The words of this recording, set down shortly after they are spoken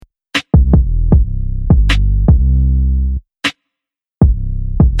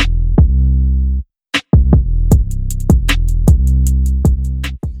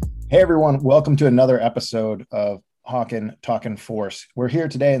Everyone, welcome to another episode of Hawkin Talkin' Force. We're here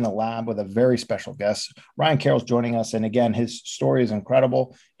today in the lab with a very special guest. Ryan Carroll's joining us, and again, his story is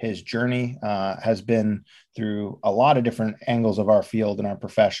incredible. His journey has been through a lot of different angles of our field and our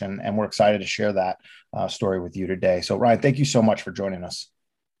profession, and we're excited to share that story with you today. So, Ryan, thank you so much for joining us.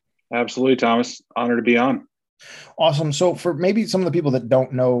 Absolutely, Thomas. Honored to be on. Awesome. So, for maybe some of the people that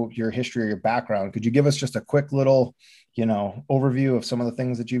don't know your history or your background, could you give us just a quick little overview of some of the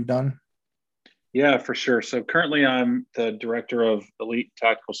things that you've done? Yeah, for sure. So currently I'm the director of elite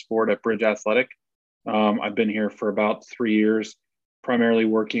tactical sport at Bridge Athletic. I've been here for about 3 years, primarily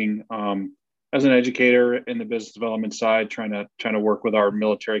working as an educator in the business development side, trying to work with our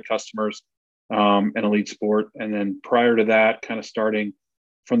military customers and elite sport. And then prior to that, kind of starting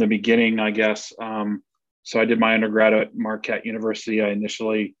from the beginning, I guess. So I did my undergrad at Marquette University. I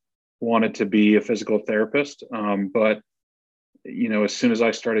initially wanted to be a physical therapist, but as soon as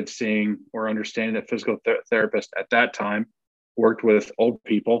I started seeing or understanding that physical therapist at that time worked with old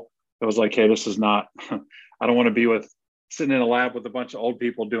people, it was like, hey, this is not, I don't want to be sitting in a lab with a bunch of old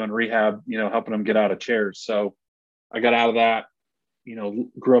people doing rehab, helping them get out of chairs. So I got out of that,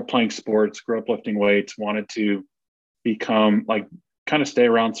 grew up playing sports, grew up lifting weights, wanted to become kind of stay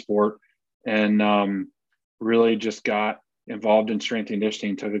around sport, and really just got involved in strength and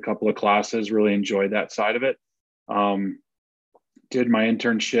conditioning, took a couple of classes, really enjoyed that side of it. Did my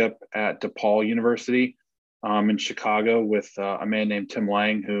internship at DePaul University in Chicago with a man named Tim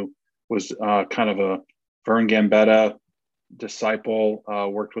Lang, who was kind of a Vern Gambetta disciple,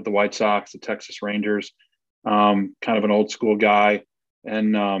 worked with the White Sox, the Texas Rangers, kind of an old school guy,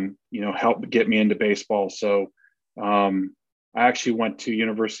 and, helped get me into baseball. So I actually went to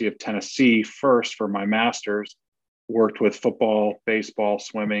University of Tennessee first for my master's, worked with football, baseball,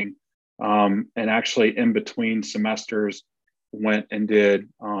 swimming, and actually in between semesters, went and did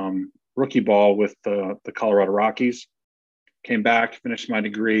rookie ball with the Colorado Rockies, came back, finished my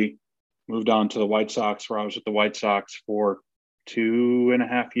degree, moved on to the White Sox, where I was with the White Sox for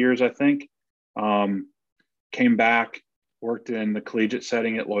 2.5 years, I think. Came back, worked in the collegiate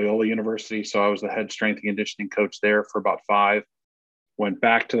setting at Loyola University. So I was the head strength and conditioning coach there for about 5. Went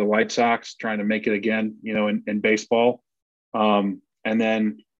back to the White Sox, trying to make it again, in baseball. And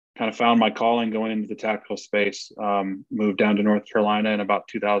then kind of found my calling going into the tactical space. Moved down to North Carolina in about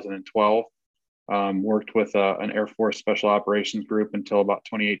 2012. Worked with an Air Force Special Operations Group until about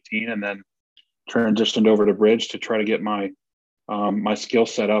 2018, and then transitioned over to Bridge to try to get my my skill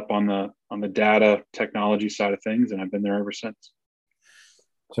set up on the data technology side of things, and I've been there ever since.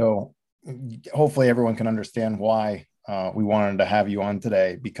 So hopefully everyone can understand why we wanted to have you on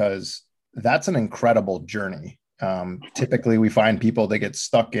today, because that's an incredible journey. Typically we find people that get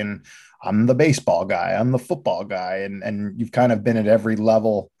stuck in, I'm the baseball guy, I'm the football guy. And you've kind of been at every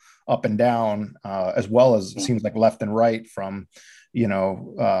level up and down, as well as it seems like left and right, from,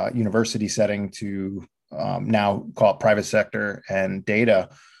 university setting to now call it private sector and data.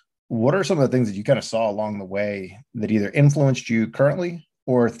 What are some of the things that you kind of saw along the way that either influenced you currently,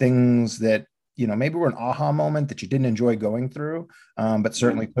 or things that maybe were an aha moment that you didn't enjoy going through, but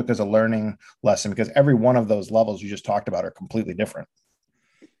certainly took as a learning lesson? Because every one of those levels you just talked about are completely different.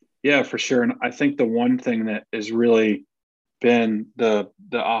 Yeah, for sure. And I think the one thing that has really been the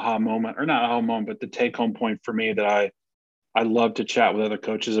aha moment, or not aha moment, but the take home point for me that I love to chat with other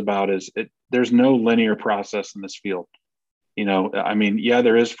coaches about is there's no linear process in this field.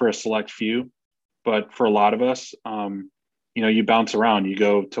 There is for a select few, but for a lot of us, you bounce around, you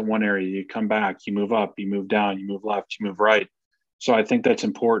go to one area, you come back, you move up, you move down, you move left, you move right. So I think that's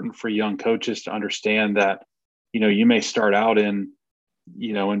important for young coaches to understand that, you may start out in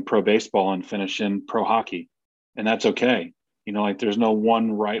pro baseball and finish in pro hockey, and that's okay. There's no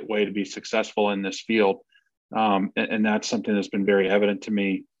one right way to be successful in this field. And that's something that's been very evident to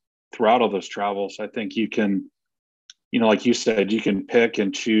me throughout all those travels. I think you can, like you said, you can pick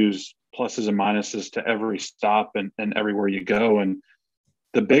and choose pluses and minuses to every stop and everywhere you go. And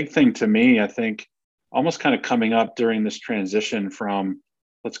the big thing to me, I think, almost kind of coming up during this transition from,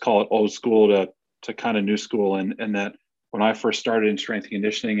 let's call it old school to kind of new school. And that when I first started in strength and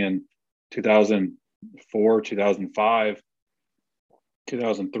conditioning in 2004, 2005,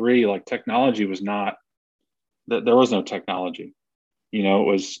 2003, technology was not, there was no technology. It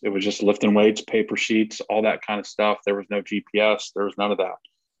was just lifting weights, paper sheets, all that kind of stuff. There was no GPS. There was none of that.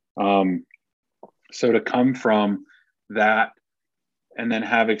 So to come from that and then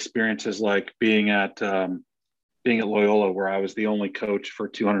have experiences like being at Loyola, where I was the only coach for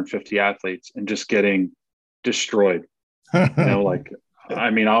 250 athletes, and just getting destroyed,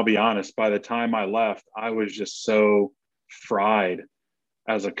 I'll be honest, by the time I left, I was just so fried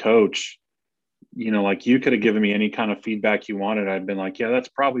as a coach, like you could have given me any kind of feedback you wanted. I'd been like, yeah, that's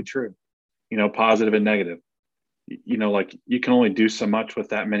probably true, positive and negative. Like you can only do so much with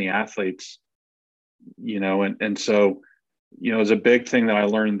that many athletes, and so, it was a big thing that I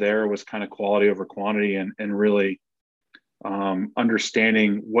learned there was kind of quality over quantity, and really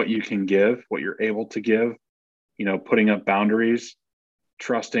understanding what you can give, what you're able to give, putting up boundaries,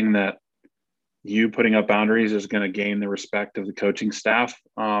 trusting that you putting up boundaries is going to gain the respect of the coaching staff.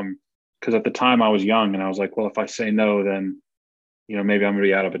 Because at the time I was young and I was like, well, if I say no, then, maybe I'm going to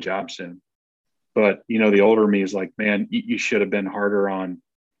be out of a job soon. But, the older me is like, man, you should have been harder on,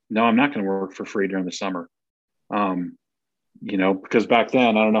 no, I'm not going to work for free during the summer. Because back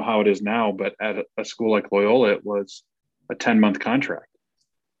then, I don't know how it is now, but at a school like Loyola, it was a 10-month contract.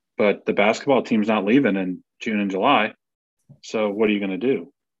 But the basketball team's not leaving in June and July. So what are you going to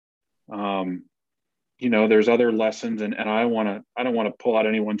do? There's other lessons, and I don't want to pull out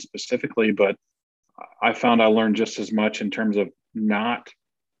anyone specifically, but I found I learned just as much in terms of not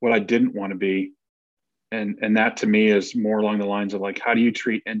what I didn't want to be. And that to me is more along the lines of like, how do you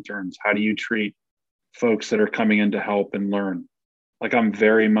treat interns? How do you treat folks that are coming in to help and learn? Like I'm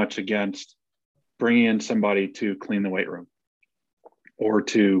very much against bringing in somebody to clean the weight room or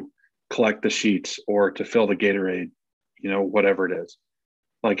to collect the sheets or to fill the Gatorade, whatever it is.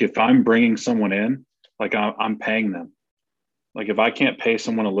 Like if I'm bringing someone in, like I'm paying them. Like if I can't pay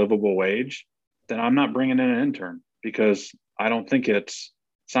someone a livable wage, then I'm not bringing in an intern because I don't think it's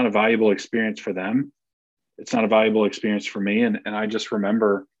not a valuable experience for them. It's not a valuable experience for me. And I just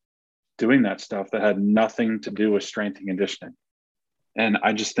remember doing that stuff that had nothing to do with strength and conditioning. And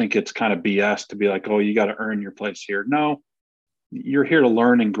I just think it's kind of BS to be like, oh, you got to earn your place here. No, you're here to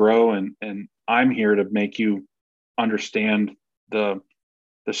learn and grow. And I'm here to make you understand the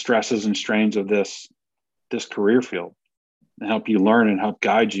stresses and strains of this career field and help you learn and help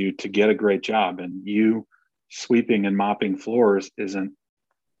guide you to get a great job. And you sweeping and mopping floors isn't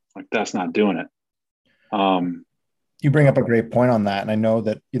like, that's not doing it. You bring up a great point on that. And I know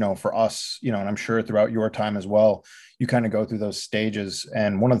that, for us, and I'm sure throughout your time as well, you kind of go through those stages.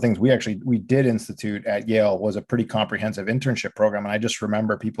 And one of the things we did institute at Yale was a pretty comprehensive internship program. And I just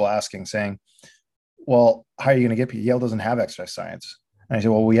remember people saying, well, how are you going to get people? Yale doesn't have exercise science. And I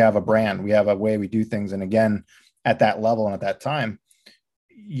said, well, we have a brand, we have a way we do things. And again, at that level and at that time,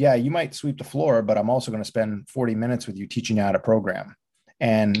 yeah, you might sweep the floor, but I'm also going to spend 40 minutes with you teaching you how to program.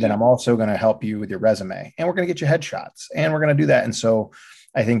 And then I'm also going to help you with your resume, and we're going to get you headshots, and we're going to do that. And so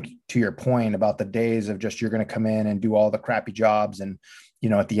I think to your point about the days of just, you're going to come in and do all the crappy jobs. And,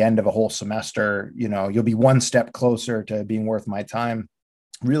 at the end of a whole semester, you'll be one step closer to being worth my time,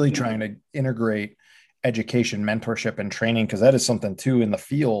 really trying to integrate education, mentorship, and training. Cause that is something too in the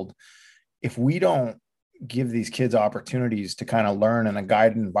field. If we don't give these kids opportunities to kind of learn in a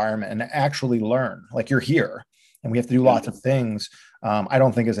guided environment and actually learn, like you're here and we have to do lots of things. I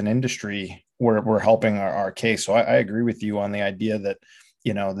don't think as an industry we're helping our case. So I agree with you on the idea that,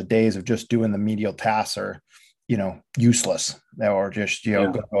 the days of just doing the medial tasks are, useless, or just,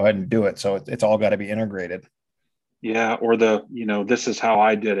 go ahead and do it. So it's all got to be integrated. Yeah. Or this is how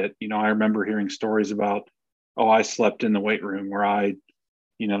I did it. I remember hearing stories about, oh, I slept in the weight room where I,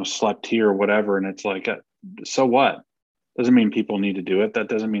 slept here or whatever. And it's like, so what? Doesn't mean people need to do it. That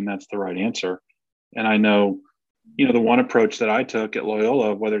doesn't mean that's the right answer. And I know, the one approach that I took at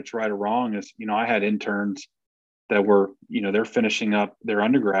Loyola, whether it's right or wrong, is, I had interns that were, they're finishing up their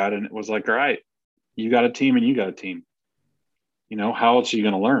undergrad, and it was like, all right, you got a team and you got a team. How else are you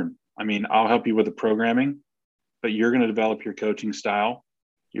going to learn? I mean, I'll help you with the programming, but you're going to develop your coaching style.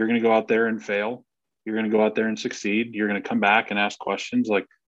 You're going to go out there and fail. You're going to go out there and succeed. You're going to come back and ask questions. Like,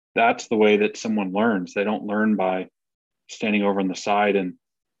 that's the way that someone learns. They don't learn by standing over on the side and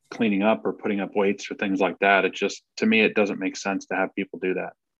cleaning up or putting up weights or things like that. It just, to me, it doesn't make sense to have people do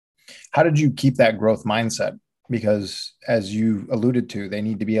that. How did you keep that growth mindset? Because as you alluded to, they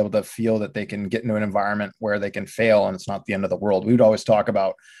need to be able to feel that they can get into an environment where they can fail and it's not the end of the world. We would always talk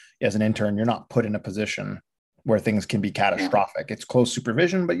about, as an intern, you're not put in a position where things can be catastrophic. It's close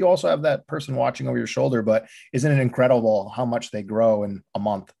supervision, but you also have that person watching over your shoulder. But isn't it incredible how much they grow in a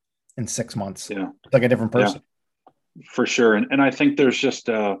month, in 6 months? Yeah. It's like a different person. For sure. And I think there's just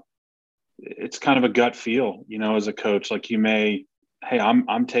it's kind of a gut feel, as a coach. Like hey,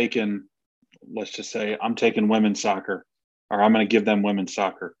 I'm taking, let's just say I'm taking women's soccer, or I'm going to give them women's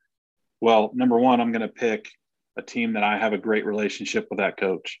soccer. Well, number one, I'm going to pick a team that I have a great relationship with that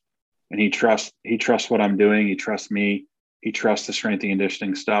coach. And he trusts what I'm doing. He trusts me. He trusts the strength and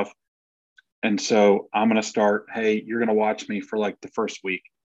conditioning stuff. And so I'm going to start, hey, you're going to watch me for like the first week.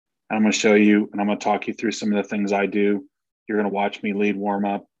 And I'm going to show you, and I'm going to talk you through some of the things I do. You're going to watch me lead warm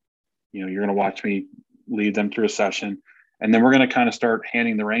up. You're going to watch me lead them through a session. And then we're going to kind of start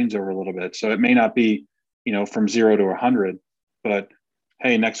handing the reins over a little bit. So it may not be, from 0 to 100, but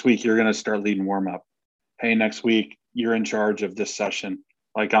hey, next week you're going to start leading warm up. Hey, next week you're in charge of this session.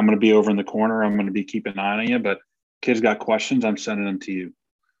 Like, I'm going to be over in the corner. I'm going to be keeping an eye on you, but kids got questions, I'm sending them to you.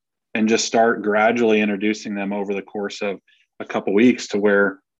 And just start gradually introducing them over the course of a couple of weeks to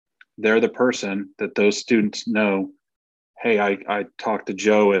where they're the person that those students know. Hey, I talked to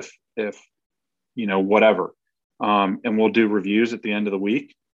Joe if whatever. And we'll do reviews at the end of the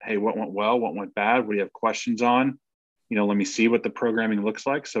week. Hey, what went well? What went bad? What do you have questions on? Let me see what the programming looks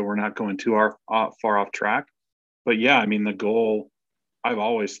like, so we're not going too far off track. But yeah, I mean, the goal I've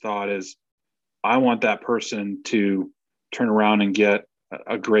always thought is I want that person to turn around and get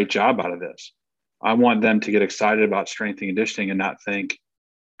a great job out of this. I want them to get excited about strength and conditioning and not think,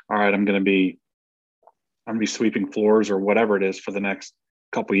 all right, I'm going to be sweeping floors or whatever it is for the next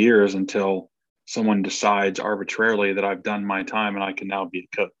couple of years until someone decides arbitrarily that I've done my time and I can now be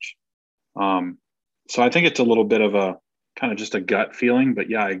a coach. So I think it's a little bit of a kind of just a gut feeling, but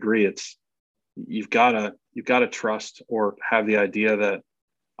yeah, I agree. You've got to trust or have the idea that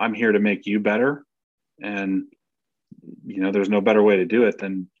I'm here to make you better. And, there's no better way to do it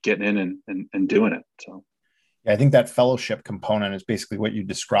than getting in and doing it. So. Yeah, I think that fellowship component is basically what you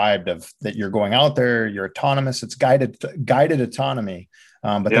described, of that you're going out there, you're autonomous. It's guided autonomy,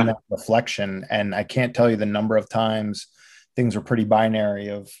 but then that reflection. And I can't tell you the number of times things were pretty binary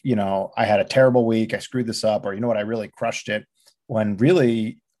of, I had a terrible week, I screwed this up, or I really crushed it, when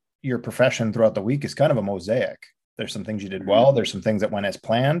really your profession throughout the week is kind of a mosaic. There's some things you did well. There's some things that went as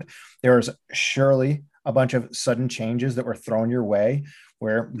planned. There's surely a bunch of sudden changes that were thrown your way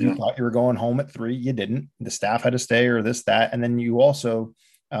where you thought you were going home at 3, you didn't. The staff had to stay or this, that. And then you also,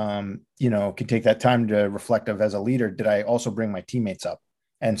 can take that time to reflect of, as a leader, did I also bring my teammates up?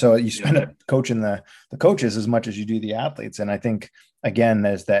 And so you spend up coaching the coaches as much as you do the athletes. And I think, again,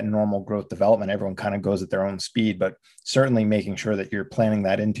 there's that normal growth development. Everyone kind of goes at their own speed, but certainly making sure that you're planning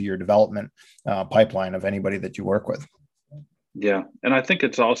that into your development pipeline of anybody that you work with. Yeah. And I think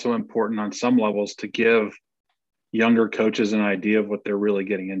it's also important on some levels to give younger coaches an idea of what they're really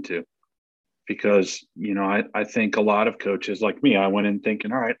getting into. Because, I think a lot of coaches like me, I went in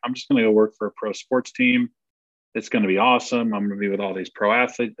thinking, all right, I'm just going to go work for a pro sports team. It's going to be awesome. I'm going to be with all these pro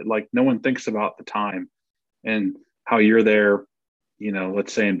athletes. Like, no one thinks about the time and how you're there.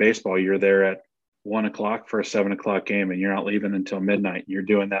 Let's say in baseball, you're there at 1 o'clock for a 7 o'clock game and you're not leaving until midnight. You're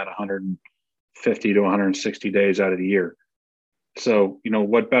doing that 150 to 160 days out of the year. So,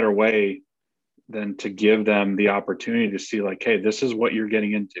 what better way than to give them the opportunity to see, like, hey, this is what you're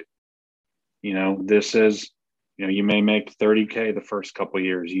getting into. This is, you may make 30K the first couple of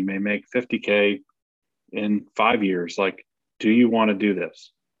years. You may make 50K in 5 years. Like, do you want to do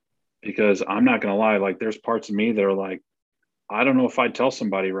this? Because I'm not going to lie, like, there's parts of me that are like, I don't know if I'd tell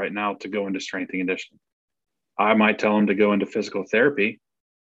somebody right now to go into strength and conditioning. I might tell them to go into physical therapy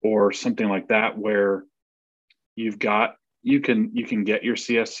or something like that, where you can get your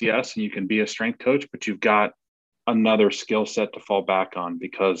CSCS and you can be a strength coach, but you've got another skill set to fall back on,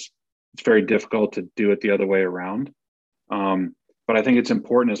 because it's very difficult to do it the other way around. But I think it's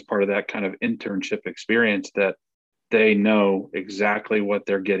important as part of that kind of internship experience that they know exactly what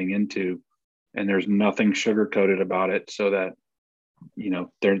they're getting into, and there's nothing sugar-coated about it, so that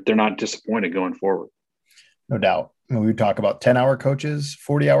they're not disappointed going forward. No doubt. I mean, we would talk about 10-hour coaches,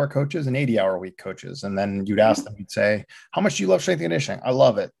 40-hour coaches, and 80-hour week coaches. And then you'd ask them, you'd say, how much do you love strength and conditioning? I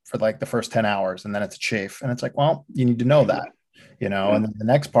love it for like the first 10 hours. And then it's a chafe. And it's like, well, you need to know that, and then the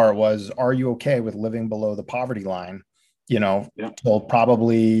next part was, are you okay with living below the poverty line, till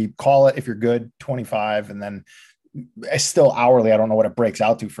probably, call it, if you're good, 25. And then it's still hourly. I don't know what it breaks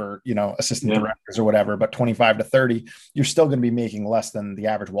out to for, assistant directors or whatever, but 25 to 30, you're still going to be making less than the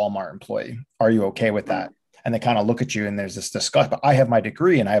average Walmart employee. Are you okay with that? And they kind of look at you and there's this discussion, but I have my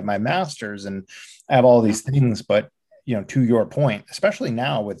degree and I have my master's and I have all these things. But, to your point, especially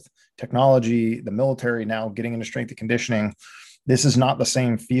now with technology, the military now getting into strength and conditioning, this is not the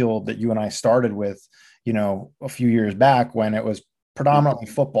same field that you and I started with, a few years back, when it was predominantly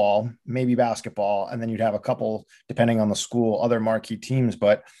football, maybe basketball. And then you'd have a couple, depending on the school, other marquee teams.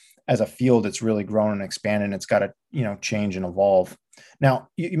 But as a field, it's really grown and expanded, and it's got to, change and evolve. Now,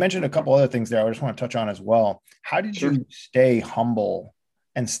 you mentioned a couple other things there I just want to touch on as well. How did you stay humble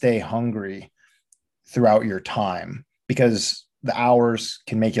and stay hungry throughout your time? Because the hours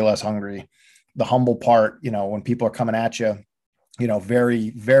can make you less hungry. The humble part, when people are coming at you,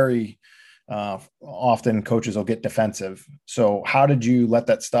 very, very often coaches will get defensive. So how did you let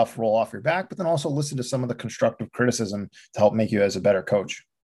that stuff roll off your back, but then also listen to some of the constructive criticism to help make you as a better coach?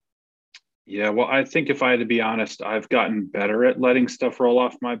 Yeah, well, I think if I had to be honest, I've gotten better at letting stuff roll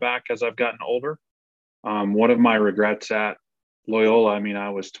off my back as I've gotten older. One of my regrets at Loyola, I mean, I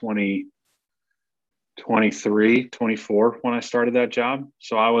was 23, 24 when I started that job.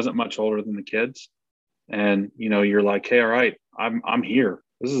 So I wasn't much older than the kids. And, you're like, hey, all right, I'm here.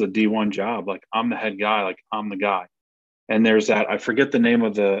 This is a D1 job. Like, I'm the head guy. Like, I'm the guy. And there's that, I forget the name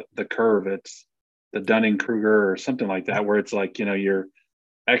of the curve. It's the Dunning-Kruger or something like that, where it's like, you're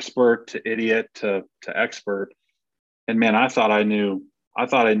expert to idiot to expert. And man, I thought I knew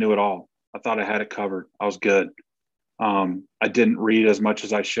it all. I thought I had it covered. I was good. I didn't read as much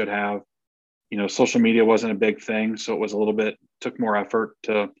as I should have. Social media wasn't a big thing. So it was took more effort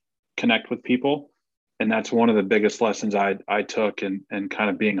to connect with people. And that's one of the biggest lessons I took, and kind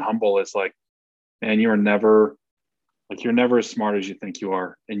of being humble is like, man, you're never as smart as you think you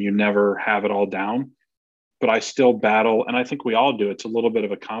are, and you never have it all down. But I still battle, and I think we all do. It's a little bit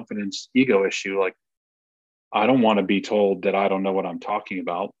of a confidence ego issue. Like, I don't want to be told that I don't know what I'm talking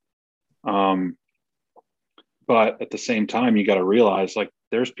about. But at the same time, you got to realize, like,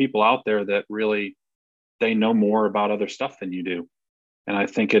 there's people out there that really, they know more about other stuff than you do. And I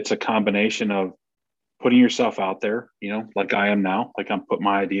think it's a combination of putting yourself out there, like I am now. Like, I'm putting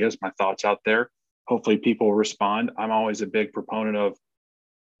my ideas, my thoughts out there. Hopefully people will respond. I'm always a big proponent of,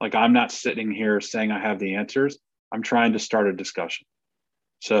 like, I'm not sitting here saying I have the answers. I'm trying to start a discussion.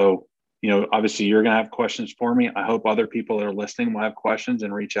 So, obviously you're going to have questions for me. I hope other people that are listening will have questions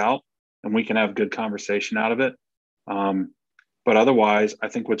and reach out, and we can have good conversation out of it. But otherwise, I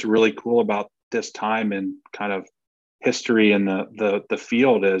think what's really cool about this time and kind of history in the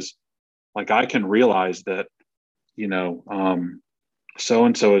field is, like, I can realize that,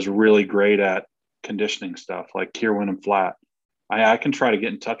 so-and-so is really great at conditioning stuff, like Kierwin and flat. I can try to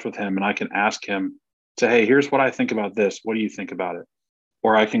get in touch with him, and I can ask him, say, hey, here's what I think about this. What do you think about it?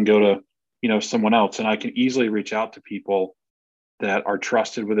 Or I can go to, someone else, and I can easily reach out to people that are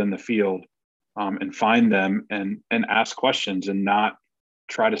trusted within the field, and find them and ask questions, and not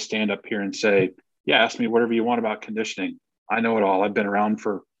try to stand up here and say, yeah, ask me whatever you want about conditioning. I know it all. I've been around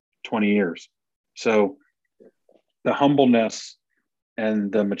for 20 years. So the humbleness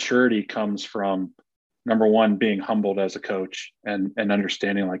and the maturity comes from, number one, being humbled as a coach, and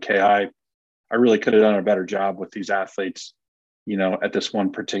understanding, like, hey, I really could have done a better job with these athletes, at this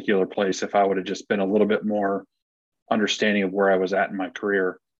one particular place, if I would have just been a little bit more understanding of where I was at in my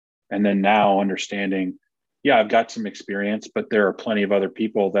career. And then now understanding, yeah, I've got some experience, but there are plenty of other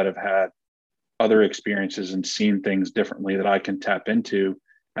people that have had other experiences and seen things differently that I can tap into.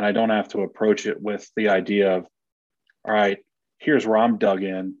 And I don't have to approach it with the idea of, all right, here's where I'm dug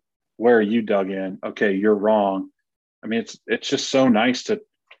in. Where are you dug in? Okay, you're wrong. I mean, it's just so nice to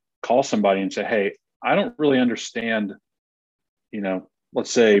call somebody and say, hey, I don't really understand,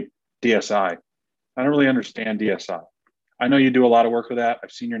 let's say DSI. I don't really understand DSI. I know you do a lot of work with that.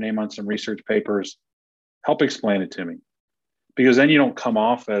 I've seen your name on some research papers. Help explain it to me. Because then you don't come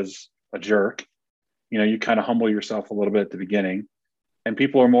off as a jerk. You kind of humble yourself a little bit at the beginning, and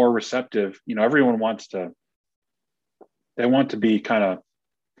people are more receptive. Everyone they want to be kind of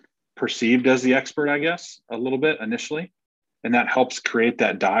perceived as the expert, I guess, a little bit initially. And that helps create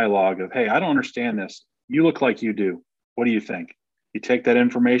that dialogue of, hey, I don't understand this. You look like you do. What do you think? You take that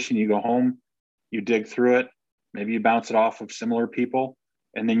information, you go home, you dig through it, maybe you bounce it off of similar people,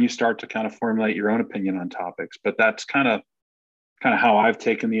 and then you start to kind of formulate your own opinion on topics. But that's kind of how I've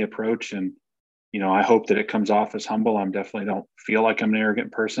taken the approach. And, I hope that it comes off as humble. I definitely don't feel like I'm an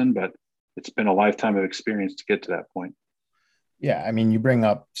arrogant person, but it's been a lifetime of experience to get to that point. Yeah, I mean, you bring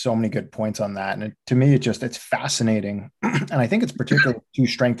up so many good points on that. And to me, it's fascinating. And I think it's particularly to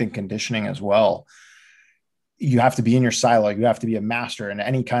strength and conditioning as well. You have to be in your silo. You have to be a master in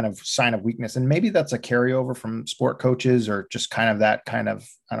any kind of sign of weakness. And maybe that's a carryover from sport coaches, or just kind of that kind of,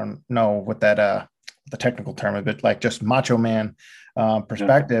 I don't know what that, the technical term of it, like just macho man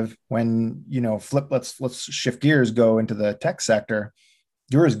perspective. Yeah. When, let's shift gears, go into the tech sector.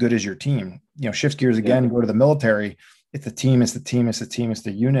 You're as good as your team, shift gears again, go to the military. It's the team, it's the team, it's the team, it's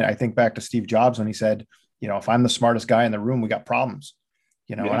the unit. I think back to Steve Jobs when he said, if I'm the smartest guy in the room, we got problems,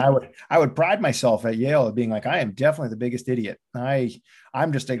 and I would pride myself at Yale of being like, I am definitely the biggest idiot.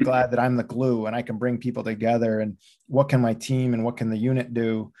 I'm just glad that I'm the glue and I can bring people together. And what can my team and what can the unit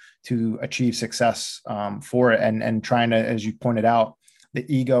do to achieve success for it? And trying to, as you pointed out, the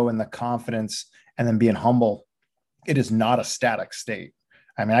ego and the confidence, and then being humble. It is not a static state.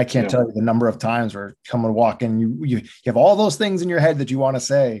 I mean, I can't tell you the number of times where someone walk in, you have all those things in your head that you want to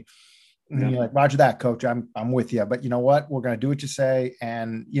say, And you're like, Roger that, coach. I'm with you. But you know what? We're going to do what you say.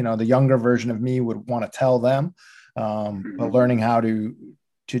 And the younger version of me would want to tell them. But learning how to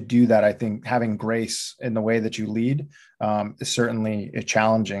do that, I think having grace in the way that you lead is certainly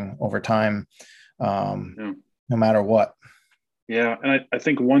challenging over time, no matter what. Yeah. And I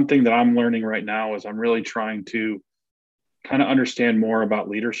think one thing that I'm learning right now is I'm really trying to kind of understand more about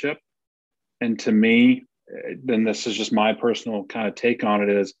leadership. And to me, then this is just my personal kind of take on it,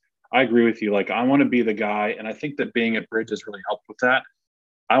 is I agree with you. Like, I want to be the guy, and I think that being at Bridge has really helped with that.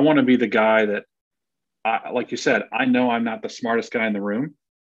 I want to be the guy that, like you said, I know I'm not the smartest guy in the room,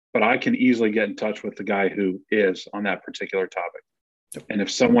 but I can easily get in touch with the guy who is on that particular topic. And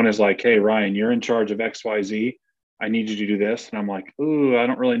if someone is like, hey, Ryan, you're in charge of XYZ, I need you to do this. And I'm like, ooh, I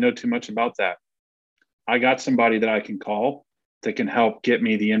don't really know too much about that. I got somebody that I can call that can help get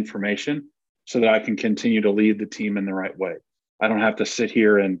me the information so that I can continue to lead the team in the right way. I don't have to sit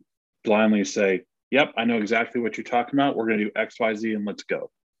here and blindly say, yep, I know exactly what you're talking about. We're going to do X, Y, Z, and let's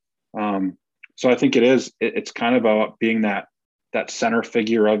go. So I think it's kind of about being that center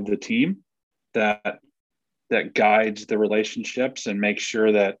figure of the team that guides the relationships and makes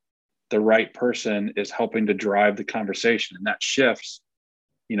sure that the right person is helping to drive the conversation. And that shifts,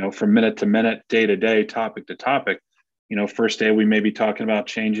 from minute to minute, day to day, topic to topic. First day we may be talking about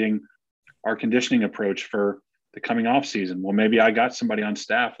changing our conditioning approach for the coming off season. Well, maybe I got somebody on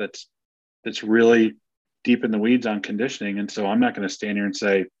staff that's really deep in the weeds on conditioning. And so I'm not going to stand here and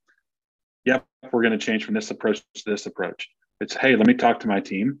say, yep, we're going to change from this approach to this approach. It's, hey, let me talk to my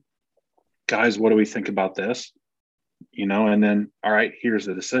team. Guys, what do we think about this? And then, all right, here's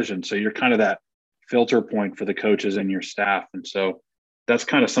the decision. So you're kind of that filter point for the coaches and your staff. And so that's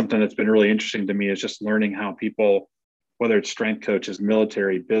kind of something that's been really interesting to me, is just learning how people, whether it's strength coaches,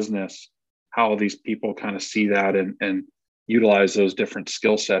 military, business, how these people kind of see that and utilize those different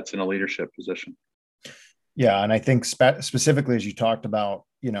skill sets in a leadership position. Yeah. And I think specifically, as you talked about,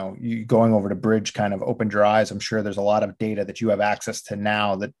 you going over to Bridge kind of opened your eyes. I'm sure there's a lot of data that you have access to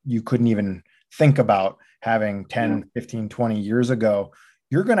now that you couldn't even think about having 10, 15, 20 years ago.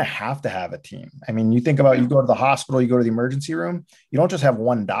 You're going to have a team. I mean, you think about, you go to the hospital, you go to the emergency room, you don't just have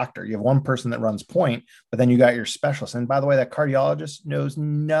one doctor. You have one person that runs point, but then you got your specialist. And by the way, that cardiologist knows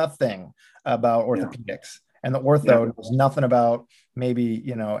nothing about orthopedics, and the ortho knows nothing about maybe,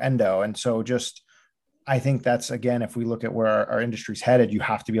 endo. And so I think that's, again, if we look at where our industry's headed, you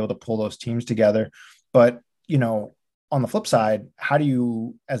have to be able to pull those teams together. But, on the flip side, how do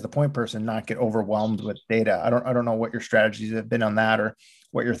you, as the point person, not get overwhelmed with data? I don't know what your strategies have been on that or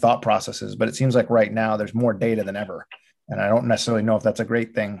what your thought process is, but it seems like right now there's more data than ever. And I don't necessarily know if that's a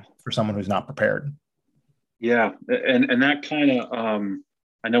great thing for someone who's not prepared. Yeah. And that kind of,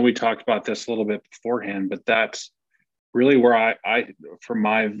 I know we talked about this a little bit beforehand, but that's really where I from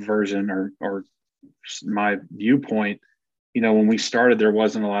my version or my viewpoint, when we started, there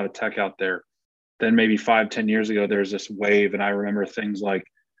wasn't a lot of tech out there. Then maybe 5-10 years ago, there's this wave. And I remember things like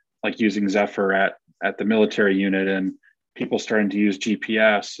using Zephyr at the military unit, and people starting to use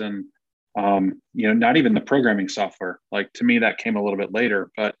GPS and, not even the programming software. Like, to me, that came a little bit later,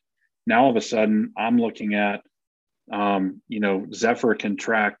 but now all of a sudden I'm looking at, Zephyr can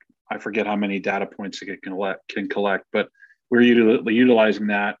track, I forget how many data points it can collect, but we're utilizing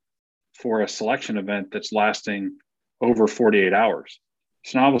that for a selection event that's lasting over 48 hours.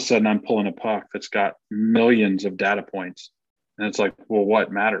 So now all of a sudden I'm pulling a puck that's got millions of data points. And it's like, well,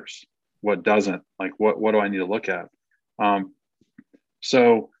 what matters? What doesn't? Like, what do I need to look at?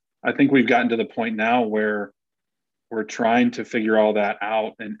 So I think we've gotten to the point now where we're trying to figure all that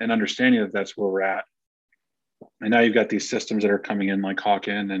out and understanding that that's where we're at. And now you've got these systems that are coming in like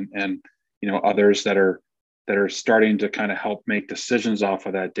Hawken and others that are starting to kind of help make decisions off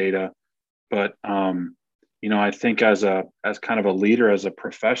of that data. But I think as kind of a leader, as a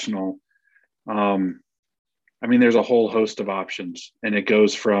professional, there's a whole host of options, and it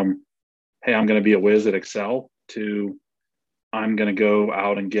goes from, hey, I'm going to be a whiz at Excel, to I'm going to go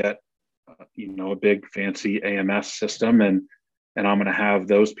out and get, a big fancy AMS system, and I'm going to have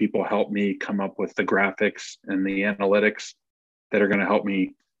those people help me come up with the graphics and the analytics that are going to help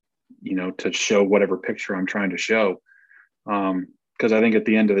me, to show whatever picture I'm trying to show. Because I think at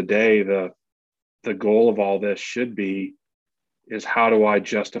the end of the day, the goal of all this should be is, how do I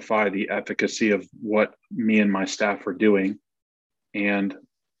justify the efficacy of what me and my staff are doing? And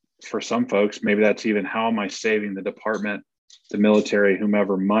for some folks, maybe that's even, how am I saving the department, the military,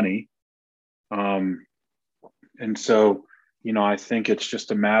 whomever, money? And so, I think it's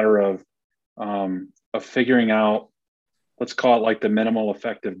just a matter of figuring out, let's call it like the minimal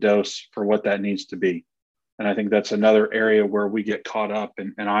effective dose for what that needs to be. And I think that's another area where we get caught up,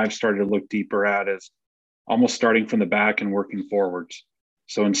 and I've started to look deeper at, is almost starting from the back and working forwards.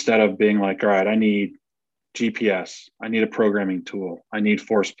 So instead of being like, all right, I need GPS, I need a programming tool, I need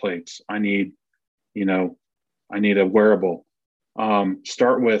force plates, I need a wearable.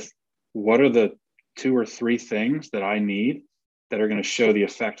 Start with, what are the 2 or 3 things that I need that are going to show the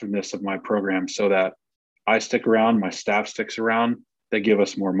effectiveness of my program, so that I stick around, my staff sticks around, they give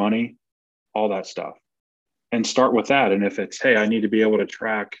us more money, all that stuff. And start with that. And if it's, hey, I need to be able to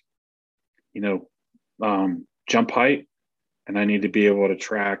track, jump height, and I need to be able to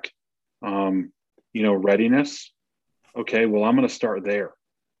track, readiness. Okay, well, I'm going to start there.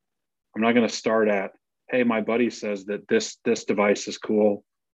 I'm not going to start at, hey, my buddy says that this device is cool,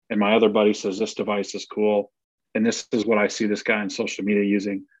 and my other buddy says this device is cool, and this is what I see this guy on social media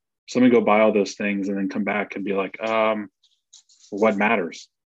using. So let me go buy all those things and then come back and be like, what matters?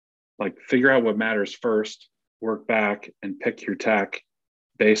 Like, figure out what matters first, work back and pick your tech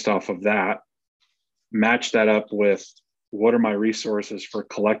based off of that. Match that up with, what are my resources for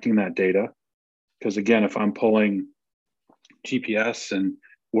collecting that data? Because again, if I'm pulling GPS and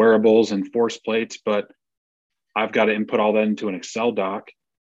wearables and force plates, but I've got to input all that into an Excel doc,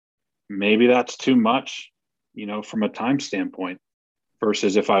 maybe that's too much, from a time standpoint,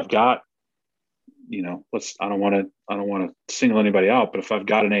 versus if I've got, I don't want to single anybody out, but if I've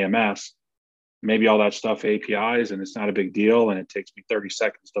got an AMS, maybe all that stuff APIs and it's not a big deal, and it takes me 30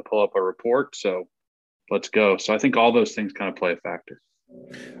 seconds to pull up a report. So let's go. So I think all those things kind of play a factor.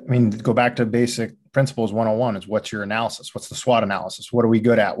 I mean, go back to basic principles 101 is, what's your analysis? What's the SWOT analysis? What are we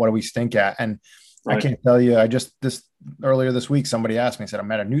good at? What do we stink at? And right. I can't tell you, earlier this week, somebody asked me, said,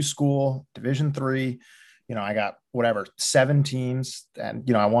 I'm at a new school, Division III, I got 7 teams,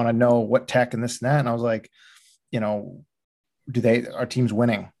 and, I want to know what tech and this and that. And I was like, are teams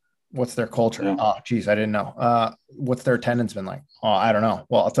winning? What's their culture? Yeah. Oh, geez, I didn't know. What's their attendance been like? Oh, I don't know.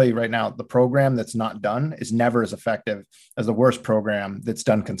 Well, I'll tell you right now, the program that's not done is never as effective as the worst program that's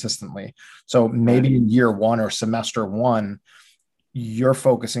done consistently. So maybe in year 1 or semester 1, you're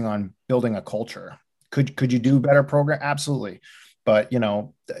focusing on building a culture. Could you do better program? Absolutely. But,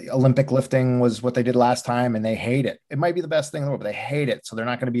 Olympic lifting was what they did last time, and they hate it. It might be the best thing in the world, but they hate it. So they're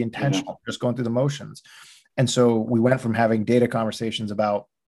not going to be intentional, just going through the motions. And so we went from having data conversations about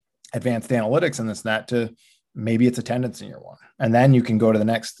advanced analytics and this and that to maybe it's attendance in year 1. And then you can go to the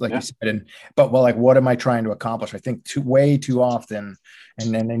next, like you said, what am I trying to accomplish? I think way too often,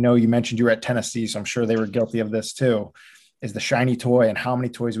 and I know you mentioned you were at Tennessee, so I'm sure they were guilty of this too, is the shiny toy and how many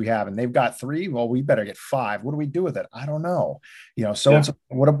toys we have. And they've got 3. Well, we better get 5. What do we do with it? I don't know. So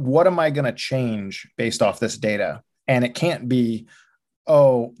what am I going to change based off this data? And it can't be,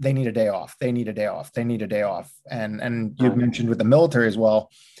 oh, they need a day off. They need a day off. They need a day off. And you mentioned with the military as well,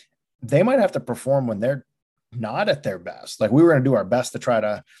 they might have to perform when they're not at their best. Like, we were going to do our best to try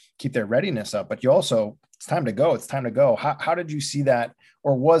to keep their readiness up, but you also, it's time to go. It's time to go. How did you see that?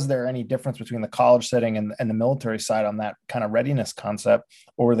 Or was there any difference between the college setting and the military side on that kind of readiness concept?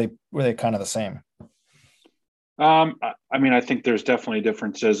 Or were they kind of the same? I think there's definitely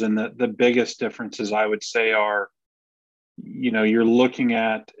differences. And the biggest differences I would say are, you're looking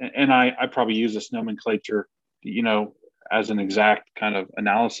at, and I probably use this nomenclature, as an exact kind of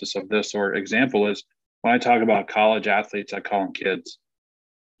analysis of this or example, is when I talk about college athletes, I call them kids.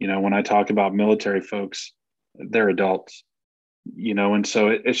 When I talk about military folks, they're adults, and so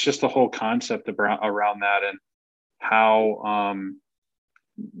it's just the whole concept around that, and how,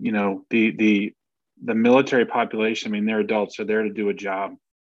 the military population, they're adults, they're there to do a job.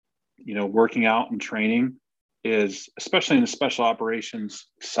 Working out and training is, especially in the special operations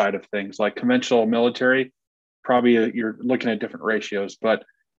side of things, like conventional military, probably you're looking at different ratios, but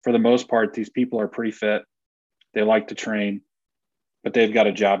for the most part, these people are pretty fit. They like to train, but they've got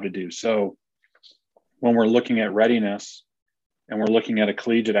a job to do. So when we're looking at readiness and we're looking at a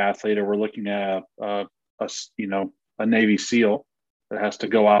collegiate athlete, or we're looking at a Navy SEAL that has to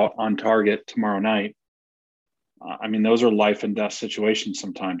go out on target tomorrow night, those are life and death situations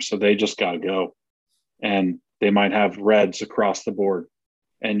sometimes. So they just got to go, and they might have reds across the board.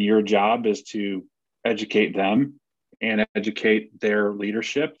 And your job is to educate them and educate their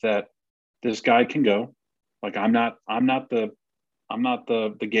leadership that this guy can go. Like, I'm not the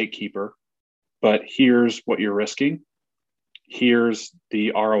gatekeeper, but here's what you're risking. Here's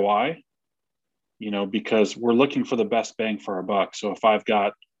the ROI, because we're looking for the best bang for our buck. So if I've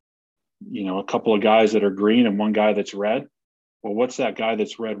got, a couple of guys that are green and one guy that's red, well, what's that guy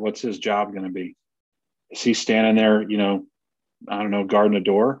that's red? What's his job going to be? Is he standing there, guarding a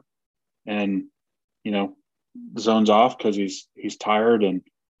door and, zones off because he's tired and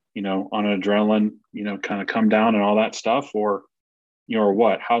on adrenaline, kind of come down and all that stuff, or, or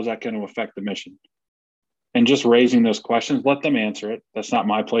what? How's that going to affect the mission? And just raising those questions, let them answer it. That's not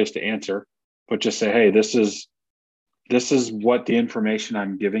my place to answer, but just say, hey, this is what the information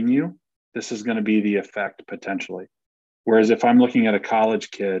I'm giving you, this is going to be the effect potentially. Whereas if I'm looking at a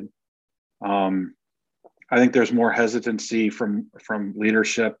college kid, I think there's more hesitancy from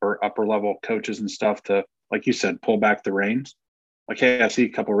leadership or upper level coaches and stuff to, like you said, pull back the reins. Like, hey, I see a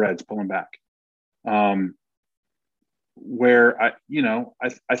couple reds, pull them back. Where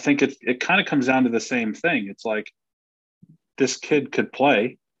I think it kind of comes down to the same thing. It's like, this kid could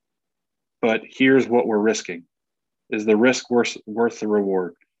play, but here's what we're risking. Is the risk worth the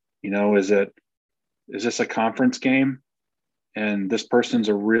reward? Is this a conference game and this person's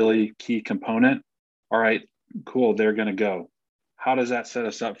a really key component? All right, cool, they're going to go. How does that set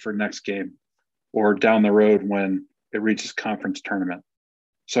us up for next game or down the road when it reaches conference tournament?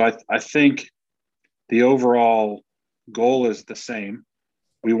 So I think the overall goal is the same.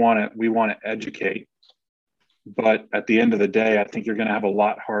 We want to educate, but at the end of the day, I think you're going to have a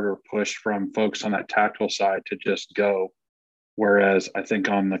lot harder push from folks on that tactical side to just go. Whereas I think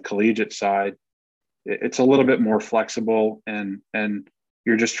on the collegiate side, it's a little bit more flexible, and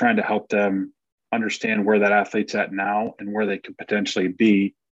you're just trying to help them understand where that athlete's at now and where they could potentially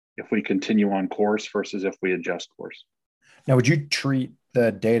be if we continue on course versus if we adjust course. Now, would you treat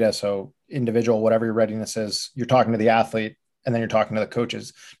the data, so individual, whatever your readiness is, you're talking to the athlete and then you're talking to the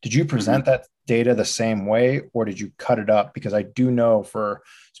coaches. Did you present that data the same way, or did you cut it up? Because I do know for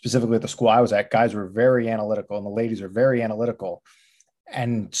specifically at the school I was at, guys were very analytical and the ladies are very analytical.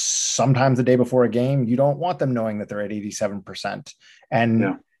 And sometimes the day before a game, you don't want them knowing that they're at 87%.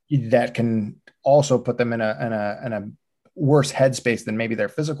 And that can also put them in a worse headspace than maybe their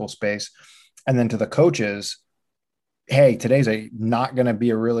physical space. And then to the coaches, hey, today's not going to be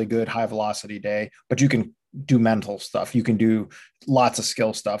a really good high velocity day, but you can do mental stuff. You can do lots of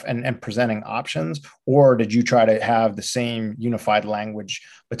skill stuff and presenting options. Or did you try to have the same unified language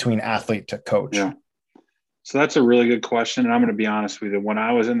between athlete to coach? Yeah. So that's a really good question. And I'm going to be honest with you. When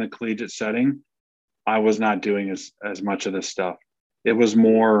I was in the collegiate setting, I was not doing as much of this stuff. It was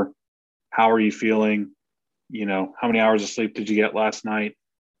more, how are you feeling? How many hours of sleep did you get last night?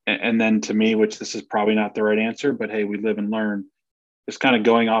 And then to me, which this is probably not the right answer, but hey, we live and learn, just kind of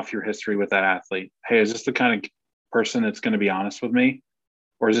going off your history with that athlete. Hey, is this the kind of person that's going to be honest with me?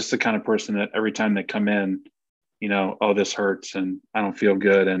 Or is this the kind of person that every time they come in, oh, this hurts and I don't feel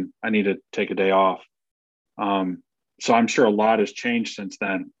good and I need to take a day off? So I'm sure a lot has changed since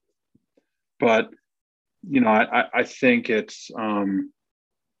then. But, I think it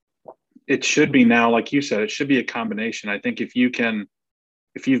should be now, like you said, it should be a combination. I think if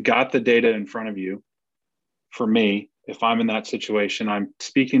you've got the data in front of you, for me, if I'm in that situation, I'm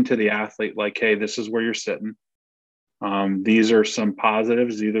speaking to the athlete like, hey, this is where you're sitting. These are some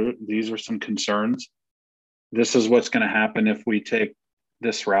positives. These are some concerns. This is what's going to happen if we take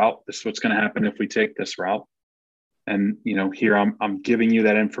this route. This is what's going to happen if we take this route. And, here I'm giving you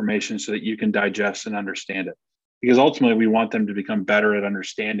that information so that you can digest and understand it. Because ultimately we want them to become better at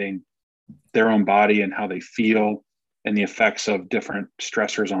understanding their own body and how they feel and the effects of different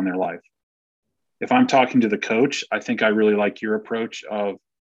stressors on their life. If I'm talking to the coach, I think I really like your approach of,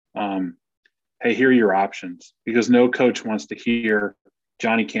 hey, here are your options, because no coach wants to hear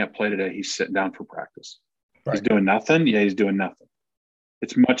Johnny can't play today. He's sitting down for practice. Right. He's doing nothing. Yeah, he's doing nothing.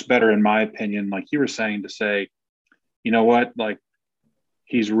 It's much better, in my opinion, like you were saying, to say, you know what, like,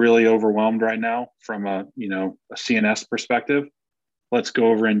 he's really overwhelmed right now from a CNS perspective. Let's go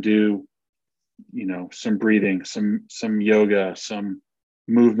over and do, some breathing, some yoga, some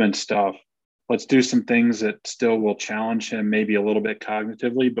movement stuff. Let's do some things that still will challenge him maybe a little bit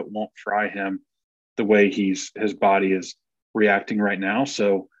cognitively, but won't fry him the way his body is reacting right now.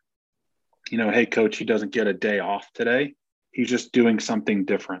 So, hey, coach, he doesn't get a day off today. He's just doing something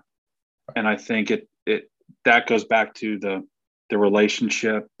different. And I think that goes back to the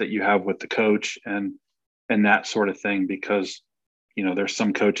relationship that you have with the coach and that sort of thing, because, there's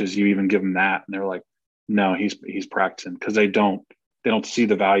some coaches, you even give them that and they're like, no, he's practicing, because they don't see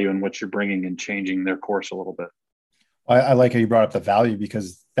the value in what you're bringing and changing their course a little bit. I like how you brought up the value,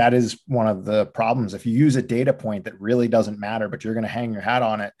 because that is one of the problems. If you use a data point that really doesn't matter, but you're going to hang your hat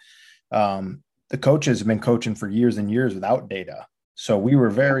on it. The coaches have been coaching for years and years without data. So we were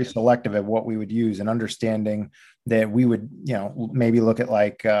very selective at what we would use, and understanding that we would, maybe look at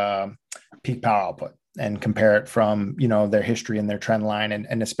like peak power output and compare it from, their history and their trend line.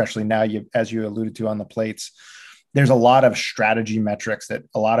 And especially now, as you alluded to on the plates, there's a lot of strategy metrics that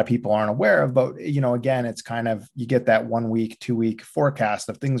a lot of people aren't aware of, but again, it's kind of, you get that 1 week, 2 week forecast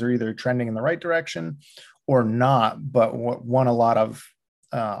of things are either trending in the right direction or not. But what won a lot of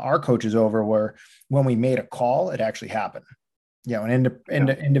our coaches over were when we made a call, it actually happened. An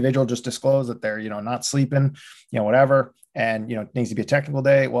individual just disclosed that they're, not sleeping, whatever. And, it needs to be a technical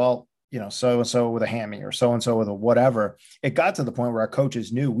day. Well, so-and-so with a hammy or so-and-so with a whatever. It got to the point where our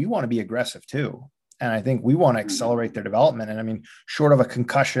coaches knew we want to be aggressive too. And I think we want to accelerate their development. And I mean, short of a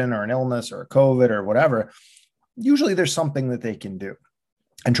concussion or an illness or a COVID or whatever, usually there's something that they can do,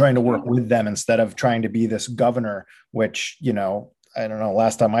 and trying to work with them instead of trying to be this governor, which, I don't know,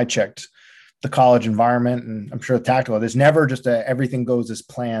 last time I checked the college environment, and I'm sure the tactical, there's never just everything goes as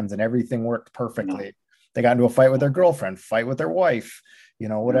planned and everything worked perfectly. No. They got into a fight with their girlfriend, fight with their wife,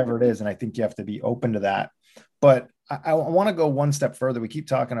 whatever it is. And I think you have to be open to that. But I want to go one step further. We keep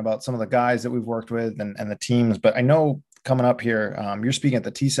talking about some of the guys that we've worked with and the teams, but I know coming up here, you're speaking at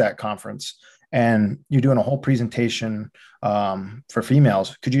the TSAT conference and you're doing a whole presentation for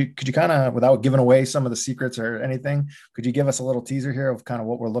females. Could you kind of, without giving away some of the secrets or anything, could you give us a little teaser here of kind of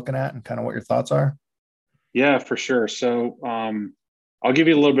what we're looking at and kind of what your thoughts are? Yeah, for sure. So I'll give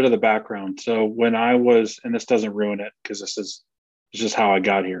you a little bit of the background. So when I was, and this doesn't ruin it because this is just how I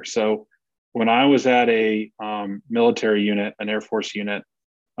got here. So when I was at a military unit, an Air Force unit,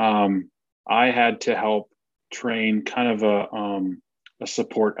 I had to help train kind of a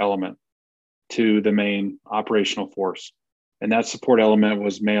support element to the main operational force. And that support element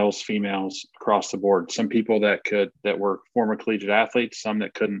was males, females across the board. Some people that were former collegiate athletes, some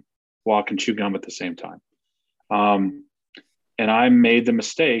that couldn't walk and chew gum at the same time. And I made the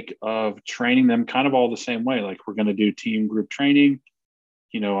mistake of training them kind of all the same way. Like, we're going to do team group training.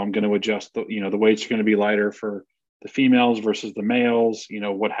 I'm going to adjust the weights are going to be lighter for the females versus the males,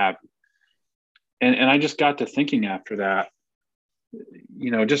 what have you. And I just got to thinking after that,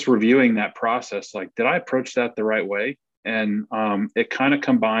 just reviewing that process, like, did I approach that the right way? And it kind of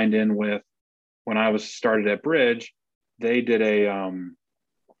combined in with when I was started at Bridge, they did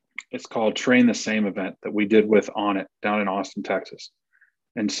it's called Train the Same event that we did with On It down in Austin, Texas.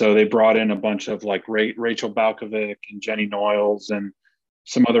 And so they brought in a bunch of like Rachel Balkovic and Jenny Noyles and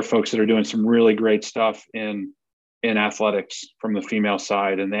some other folks that are doing some really great stuff in athletics from the female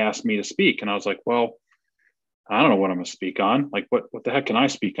side. And they asked me to speak. And I was like, well, I don't know what I'm going to speak on. Like, what the heck can I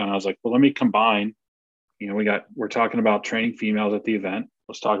speak on? I was like, well, let me combine, we're talking about training females at the event.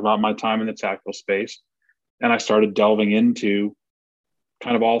 Let's talk about my time in the tactical space. And I started delving into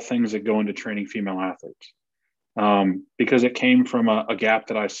kind of all things that go into training female athletes. Because it came from a gap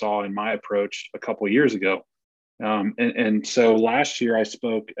that I saw in my approach a couple of years ago. And so last year I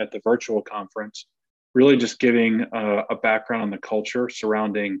spoke at the virtual conference, really just giving a background on the culture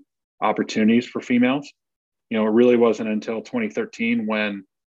surrounding opportunities for females. It really wasn't until 2013 when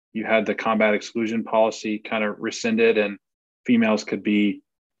you had the combat exclusion policy kind of rescinded and females could be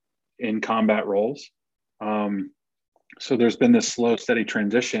in combat roles. So there's been this slow, steady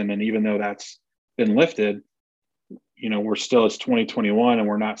transition. And even though that's been lifted, it's 2021 and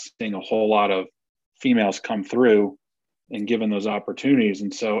we're not seeing a whole lot of females come through and given those opportunities.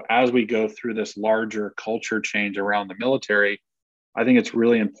 And so as we go through this larger culture change around the military, I think it's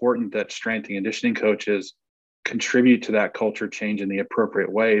really important that strength and conditioning coaches contribute to that culture change in the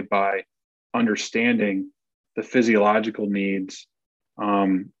appropriate way by understanding the physiological needs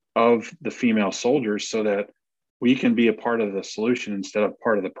of the female soldiers so that we can be a part of the solution instead of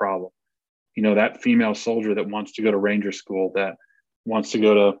part of the problem. That female soldier that wants to go to Ranger School, that wants to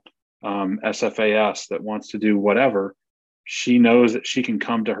go to SFAS, that wants to do whatever, she knows that she can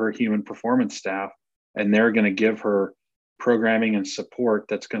come to her human performance staff and they're going to give her programming and support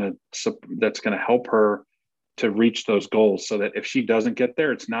that's going to help her to reach those goals, so that if she doesn't get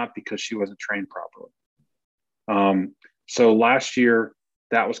there, it's not because she wasn't trained properly. So last year,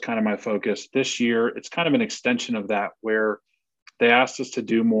 that was kind of my focus. This year, it's kind of an extension of that, where they asked us to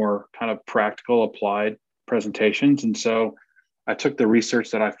do more kind of practical applied presentations. And so I took the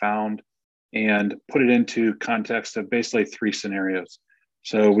research that I found and put it into context of basically 3 scenarios.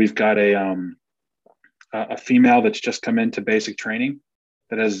 So we've got a female that's just come into basic training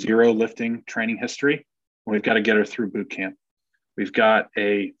that has 0 lifting training history. We've got to get her through boot camp. We've got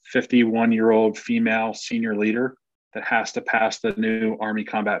a 51-year-old female senior leader that has to pass the new Army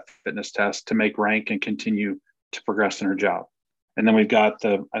combat fitness test to make rank and continue to progress in her job. And then we've got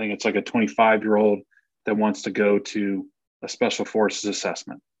I think it's like a 25-year-old that wants to go to a special forces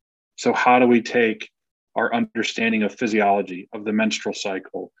assessment. So how do we take our understanding of physiology, of the menstrual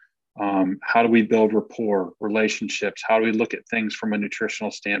cycle? How do we build rapport, relationships? How do we look at things from a nutritional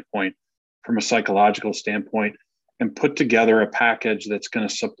standpoint, from a psychological standpoint, and put together a package that's going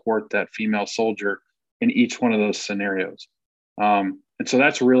to support that female soldier in each one of those scenarios. And so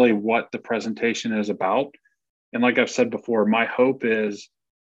that's really what the presentation is about. And like I've said before, my hope is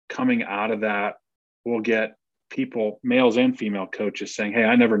coming out of that, we'll get people, males and female coaches, saying, hey,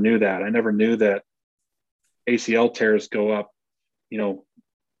 I never knew that. I never knew that ACL tears go up,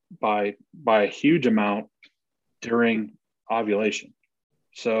 by a huge amount during ovulation.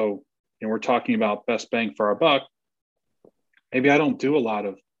 So, we're talking about best bang for our buck. Maybe I don't do a lot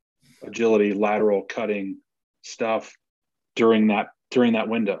of agility, lateral cutting stuff during that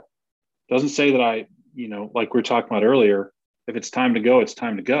window. Doesn't say that I, like we were talking about earlier, if it's time to go, it's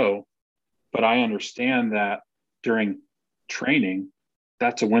time to go. But I understand that during training,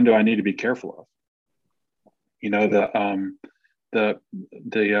 that's a window I need to be careful of. I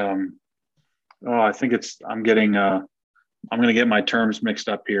think I'm going to get my terms mixed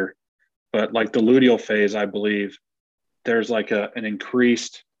up here, but like the luteal phase, I believe there's like an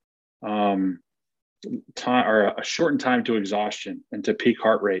increased time, or a shortened time to exhaustion and to peak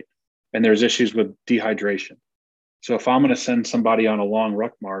heart rate. And there's issues with dehydration. So if I'm going to send somebody on a long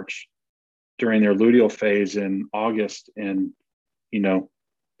ruck march during their luteal phase in August in,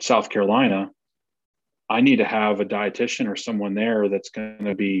 South Carolina, I need to have a dietitian or someone there that's going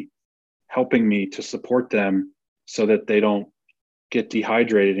to be helping me to support them so that they don't get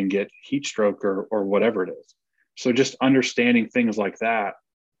dehydrated and get heat stroke or whatever it is. So just understanding things like that,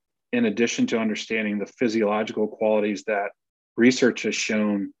 in addition to understanding the physiological qualities that research has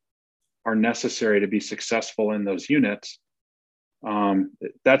shown are necessary to be successful in those units.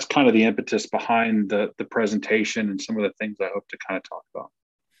 That's kind of the impetus behind the presentation and some of the things I hope to kind of talk about.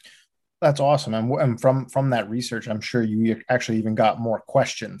 That's awesome. And from that research, I'm sure you actually even got more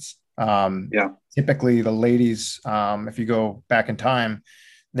questions. Typically the ladies, if you go back in time,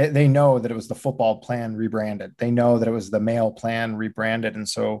 they know that it was the football plan rebranded. They know that it was the male plan rebranded. And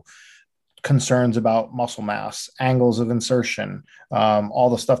so concerns about muscle mass, angles of insertion, all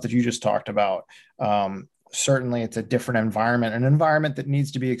the stuff that you just talked about. Certainly it's a different environment, an environment that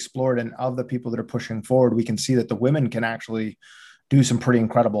needs to be explored. And of the people that are pushing forward, we can see that the women can actually do some pretty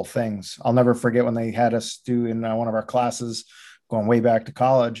incredible things. I'll never forget when they had us do in one of our classes going way back to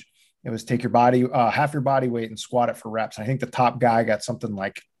college. It was take your body, half your body weight and squat it for reps. And I think the top guy got something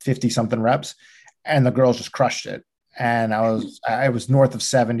like 50 something reps and the girls just crushed it. And I was north of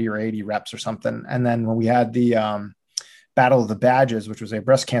 70 or 80 reps or something. And then when we had the Battle of the Badges, which was a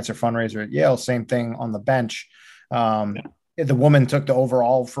breast cancer fundraiser at Yale, same thing on the bench. The woman took the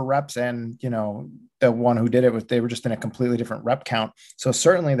overall for reps, and the one who did it they were just in a completely different rep count. So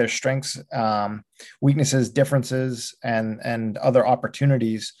certainly there's strengths, weaknesses, differences, and other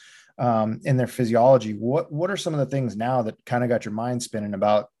opportunities in their physiology. What are some of the things now that kind of got your mind spinning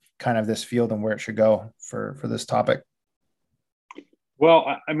about kind of this field and where it should go for this topic?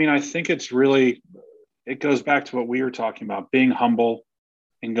 Well, I mean, I think it goes back to what we were talking about, being humble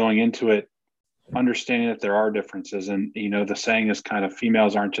and going into it, understanding that there are differences. And, the saying is kind of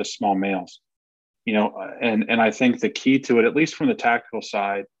females aren't just small males, and I think the key to it, at least from the tactical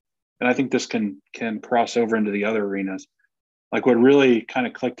side, and I think this can cross over into the other arenas. Like what really kind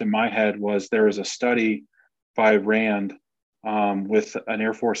of clicked in my head was there was a study by RAND with an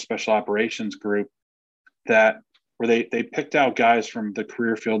Air Force Special Operations group where they picked out guys from the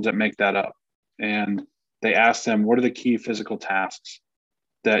career fields that make that up. And they asked them, what are the key physical tasks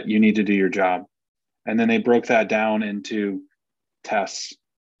that you need to do your job? And then they broke that down into tests.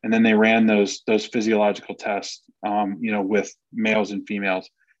 And then they ran those physiological tests, with males and females.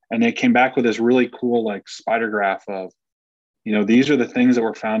 And they came back with this really cool, like, spider graph of, these are the things that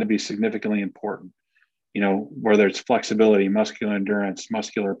were found to be significantly important, whether it's flexibility, muscular endurance,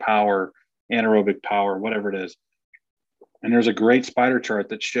 muscular power, anaerobic power, whatever it is. And there's a great spider chart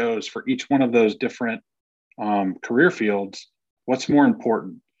that shows for each one of those different career fields, what's more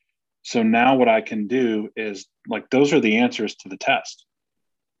important. So now what I can do is, like, those are the answers to the test.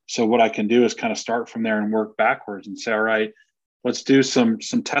 So what I can do is kind of start from there and work backwards and say, all right, let's do some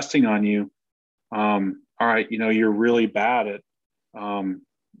testing on you. All right, you're really bad at,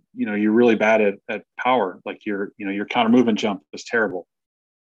 at power. Like your counter movement jump is terrible.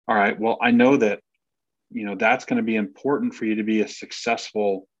 All right, well, I know that, that's going to be important for you to be a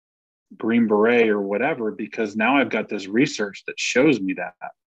successful Green Beret or whatever, because now I've got this research that shows me that.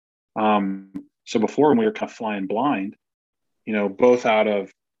 So before, when we were kind of flying blind, both out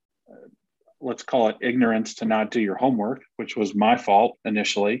of, let's call it ignorance to not do your homework, which was my fault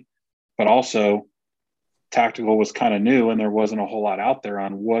initially, but also tactical was kind of new and there wasn't a whole lot out there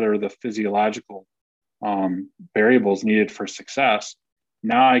on what are the physiological variables needed for success.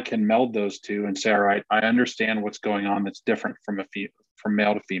 Now I can meld those two and say, all right, I understand what's going on that's different from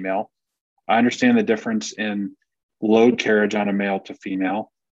male to female. I understand the difference in load carriage on a male to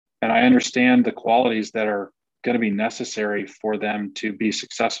female. And I understand the qualities that are going to be necessary for them to be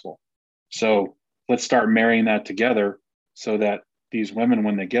successful. So let's start marrying that together so that these women,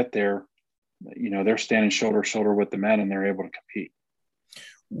 when they get there, they're standing shoulder to shoulder with the men and they're able to compete.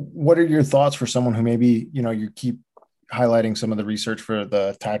 What are your thoughts for someone who maybe, you keep highlighting some of the research for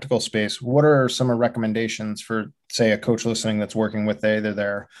the tactical space? What are some recommendations for, say, a coach listening that's working with either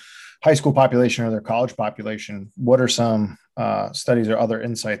their high school population or their college population? What are some studies or other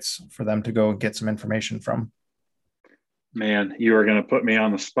insights for them to go get some information from? Man, you are going to put me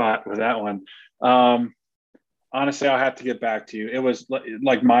on the spot with that one. Honestly, I'll have to get back to you. It was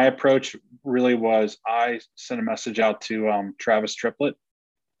like my approach really was I sent a message out to Travis Triplett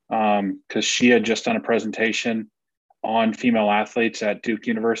because she had just done a presentation on female athletes at Duke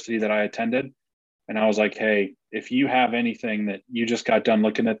University that I attended. And I was like, hey, if you have anything that you just got done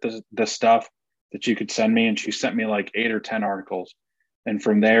looking at the stuff that you could send me. And she sent me like 8 or 10 articles. And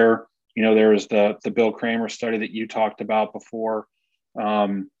from there, there was the Bill Kramer study that you talked about before.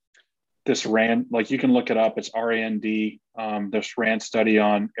 This RAND, like you can look it up, it's RAND, this RAND study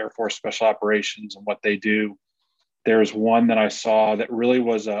on Air Force Special Operations and what they do. There's one that I saw that really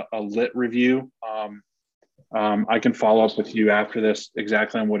was a lit review. I can follow up with you after this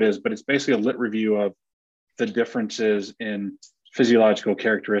exactly on what it is, but it's basically a lit review of the differences in physiological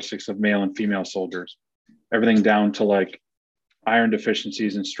characteristics of male and female soldiers, everything down to like iron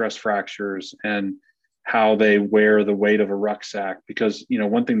deficiencies and stress fractures and how they wear the weight of a rucksack. Because,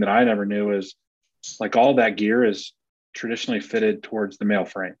 one thing that I never knew is like all that gear is traditionally fitted towards the male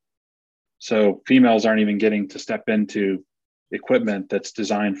frame. So females aren't even getting to step into equipment that's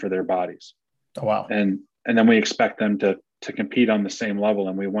designed for their bodies. Oh, wow. And then we expect them to compete on the same level.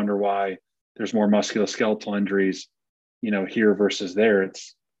 And we wonder why there's more musculoskeletal injuries, here versus there.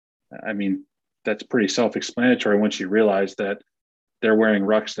 That's pretty self-explanatory once you realize that they're wearing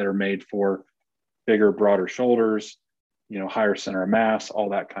rucks that are made for bigger, broader shoulders, higher center of mass, all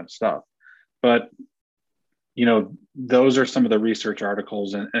that kind of stuff. But, those are some of the research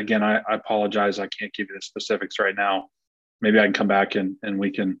articles. And again, I apologize. I can't give you the specifics right now. Maybe I can come back and we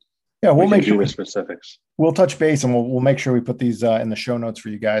can, we'll make sure the specifics. We'll touch base and we'll make sure we put these in the show notes for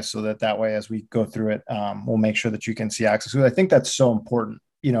you guys so that way, as we go through it, we'll make sure that you can see access to it. I think that's so important.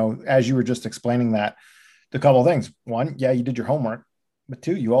 As you were just explaining that, the couple of things. One, yeah, you did your homework, but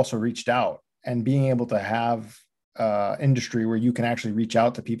two, you also reached out, and being able to have industry where you can actually reach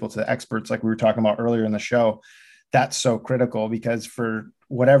out to people, to experts, like we were talking about earlier in the show, that's so critical. Because for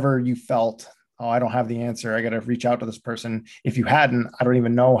whatever you felt, oh, I don't have the answer, I got to reach out to this person. If you hadn't, I don't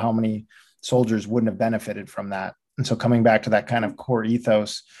even know how many soldiers wouldn't have benefited from that. And so coming back to that kind of core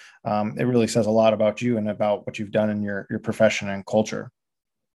ethos, it really says a lot about you and about what you've done in your profession and culture.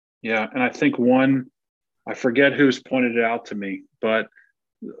 Yeah. And I think I forget who's pointed it out to me, but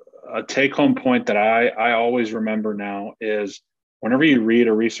a take home point that I always remember now is whenever you read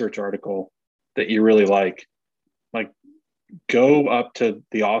a research article that you really like go up to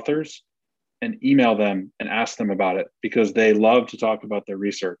the authors and email them and ask them about it, because they love to talk about their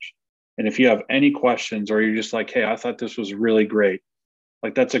research. And if you have any questions, or you're just like, hey, I thought this was really great,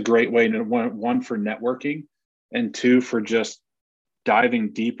 like that's a great way to one for networking, and two for just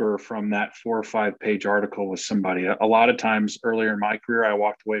diving deeper from that 4 or 5 page article with somebody. A lot of times earlier in my career, I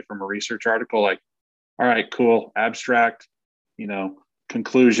walked away from a research article like, all right, cool, abstract,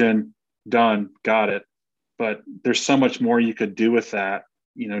 conclusion, done, got it. But there's so much more you could do with that,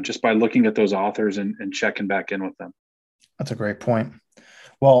 just by looking at those authors and checking back in with them. That's a great point.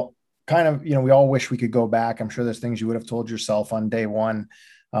 Well, kind of, we all wish we could go back. I'm sure there's things you would have told yourself on day one.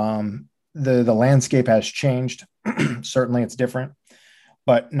 The landscape has changed. Certainly it's different.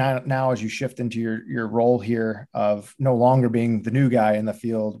 But now as you shift into your role here of no longer being the new guy in the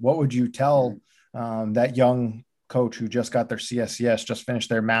field, what would you tell that young coach who just got their CSCS, just finished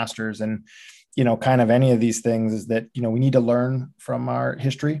their master's, and kind of any of these things, is that we need to learn from our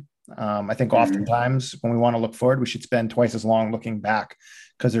history. I think oftentimes when we want to look forward, we should spend twice as long looking back,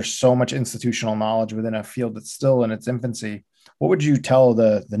 because there's so much institutional knowledge within a field that's still in its infancy. What would you tell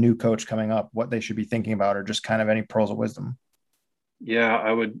the new coach coming up, what they should be thinking about, or just kind of any pearls of wisdom? Yeah,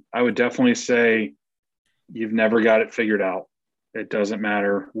 I would definitely say you've never got it figured out. It doesn't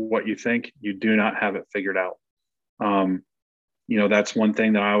matter what you think, you do not have it figured out. That's one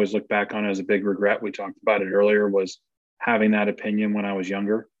thing that I always look back on as a big regret. We talked about it earlier, was having that opinion when I was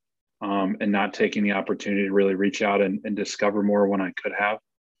younger, and not taking the opportunity to really reach out and discover more when I could have.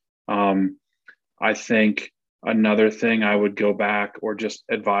 I think Another thing I would go back or just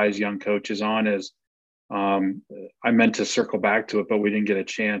advise young coaches on is, I meant to circle back to it, but we didn't get a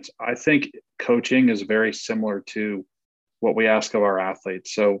chance. I think coaching is very similar to what we ask of our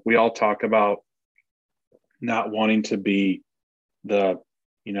athletes. So we all talk about not wanting to be the,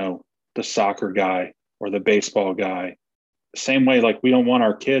 the soccer guy or the baseball guy. Same way, like we don't want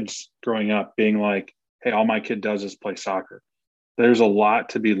our kids growing up being like, hey, all my kid does is play soccer. There's a lot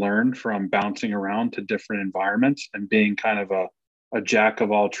to be learned from bouncing around to different environments and being kind of a jack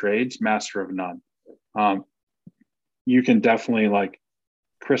of all trades, master of none. Um, you can definitely like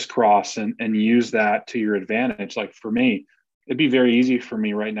crisscross and use that to your advantage. Like for me, it'd be very easy for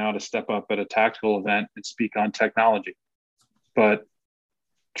me right now to step up at a tactical event and speak on technology. But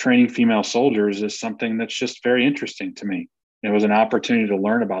training female soldiers is something that's just very interesting to me. It was an opportunity to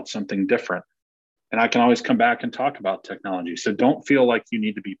learn about something different. And I can always come back and talk about technology. So don't feel like you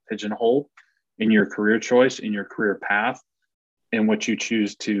need to be pigeonholed in your career choice, in your career path, in what you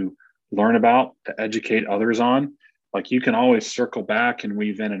choose to learn about, to educate others on. Like you can always circle back and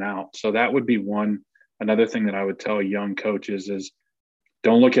weave in and out. So that would be another thing that I would tell young coaches is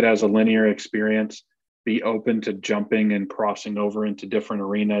don't look at it as a linear experience. Be open to jumping and crossing over into different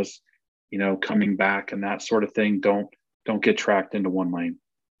arenas, coming back and that sort of thing. Don't get tracked into one lane.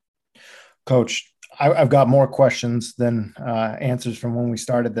 Coach, I've got more questions than answers from when we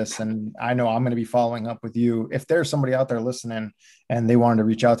started this. And I know I'm going to be following up with you. If there's somebody out there listening and they wanted to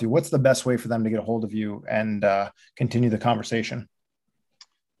reach out to you, what's the best way for them to get a hold of you and continue the conversation?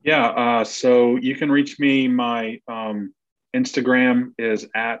 Yeah. So you can reach me. My Instagram is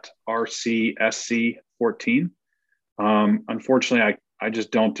at RCSC14. Unfortunately, I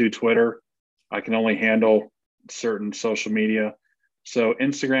just don't do Twitter. I can only handle certain social media. So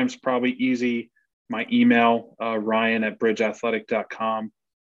Instagram's probably easy. My email, ryan@bridgeathletic.com.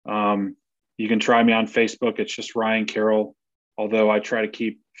 You can try me on Facebook. It's just Ryan Carroll. Although I try to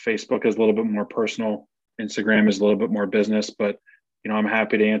keep Facebook as a little bit more personal. Instagram is a little bit more business, but I'm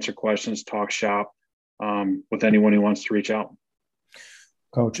happy to answer questions, talk shop with anyone who wants to reach out.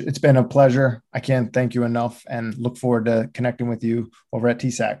 Coach, it's been a pleasure. I can't thank you enough and look forward to connecting with you over at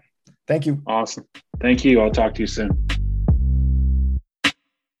TSAC. Thank you. Awesome. Thank you. I'll talk to you soon.